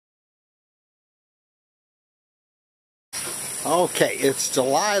Okay, it's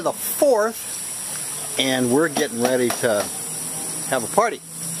July the 4th, and we're getting ready to have a party.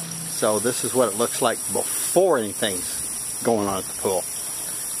 So this is what it looks like before anything's going on at the pool.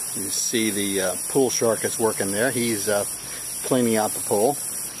 You see the pool shark is working there. He's cleaning out the pool.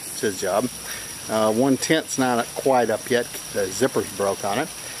 It's his job. One tent's not quite up yet. The zipper's broke on it.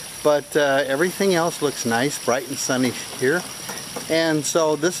 But everything else looks nice, bright and sunny here. And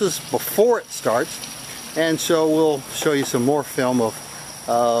so this is before it starts. And so we'll show you some more film of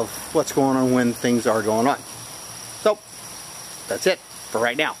what's going on when things are going on. So that's it for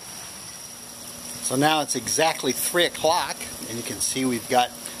right now. So now it's exactly 3 o'clock, and you can see we've got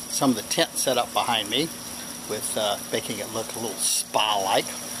some of the tent set up behind me with making it look a little spa-like.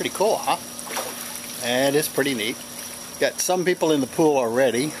 Pretty cool, huh? And it's pretty neat. Got some people in the pool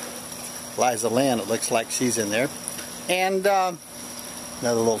already. Liza Lynn, it looks like she's in there. And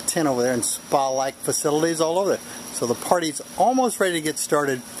another little tent over there and spa-like facilities all over there. So the party's almost ready to get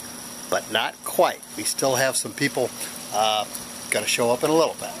started, but not quite. We still have some people got to show up in a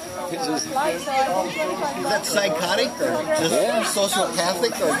little bit. Is that psychotic or just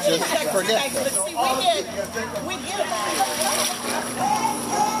sociopathic or just forgetful? We get it.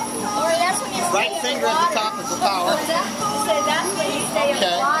 Right finger at the top is the power.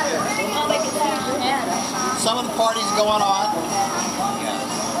 Okay. Some of the party's going on.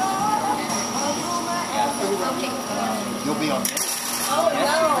 You'll be on this. Oh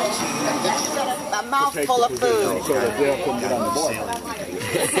no! A mouthful of food. So the girl couldn't get on the board.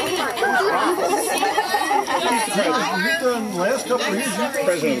 You've done last couple of years. You're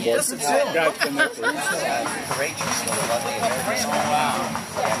president of the board.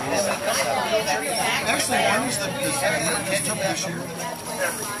 Actually, when was this year?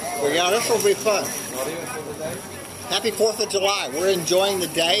 Well, yeah, this will be fun. Happy 4th of July. We're enjoying the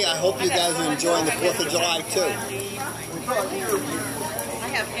day. I hope you guys are enjoying the 4th of July too. I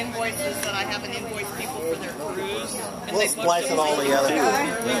have invoices that I haven't invoiced people for their cruise. We'll splice it all together.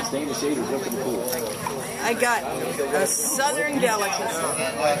 I got a southern delicacy.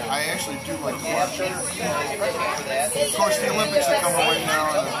 I actually do like to watch it. Of course, the Olympics are coming right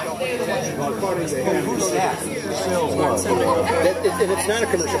now. Who's that? And it's not a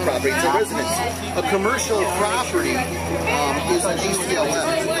commercial property, it's a residence. A commercial property is an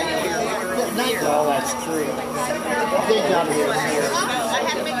ACLF. Oh, that's true. Big job here. I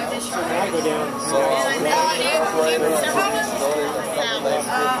had to make a dish for I go down.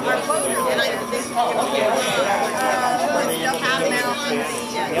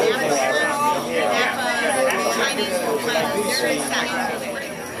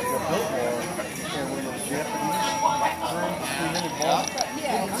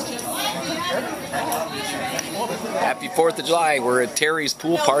 Happy 4th of July. We're at Terry's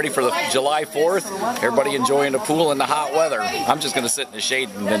pool party for the July 4th. Everybody enjoying the pool in the hot weather. I'm just going to sit in the shade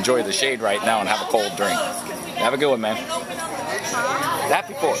and enjoy the shade right now and have a cold drink. Have a good one, man.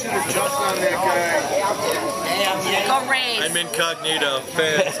 Happy 4th. Go Rays. I'm incognito.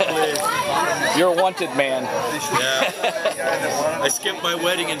 Fans, please. You're a wanted man. Yeah. I skipped my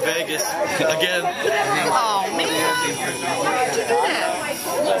wedding in Vegas again. Oh, man. Why'd you do that?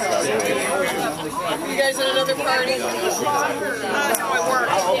 You guys at another party? No, it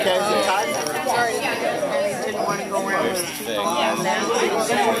worked. Okay, is it time? Sorry. I didn't want to go around with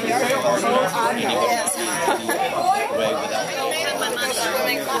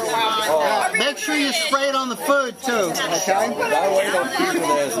Make sure you spray it on the food too, okay?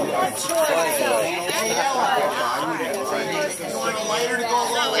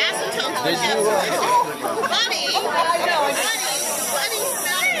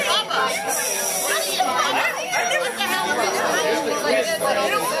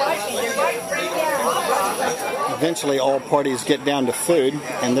 Eventually all parties get down to food,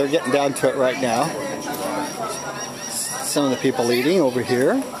 and they're getting down to it right now. Some of the people eating over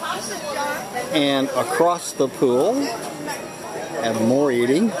here, and across the pool, and more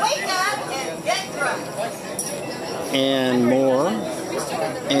eating, and more,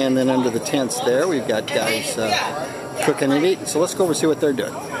 and then under the tents there we've got guys cooking and eating. So let's go over and see what they're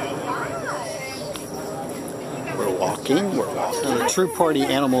doing. We're walking. Now, the true party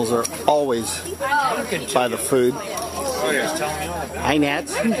animals are always by the food. Hi,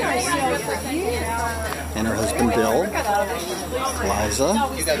 Nats. And her husband Bill, Liza,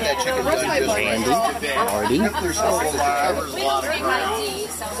 Randy, Marty,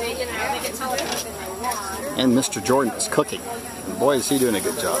 and Mr. Jordan is cooking. And boy, is he doing a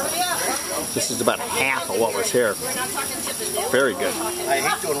good job. This is about half of what was here. Very good. I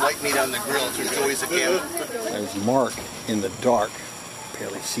hate doing white meat on the grill. There's always a camera. There's Mark in the dark,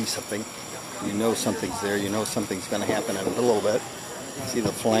 barely see something. You know something's there. You know something's going to happen in a little bit. See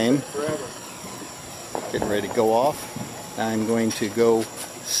the flame getting ready to go off. I'm going to go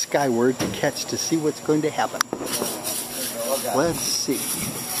skyward to see what's going to happen. Let's see.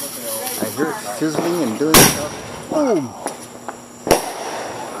 I hear it fizzling and doing stuff. Boom!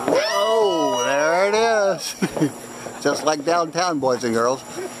 Whoa! There it is. Just like downtown, boys and girls.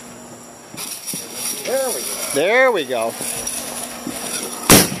 There we go.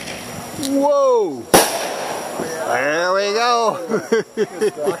 Whoa! There we go.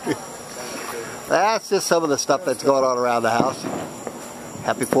 That's just some of the stuff that's going on around the house.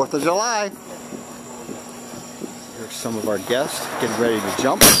 Happy 4th of July. Here's some of our guests getting ready to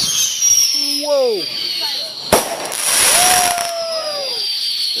jump. Whoa!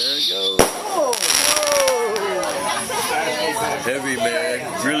 There it goes. Heavy, man.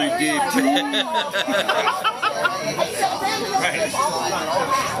 Really deep.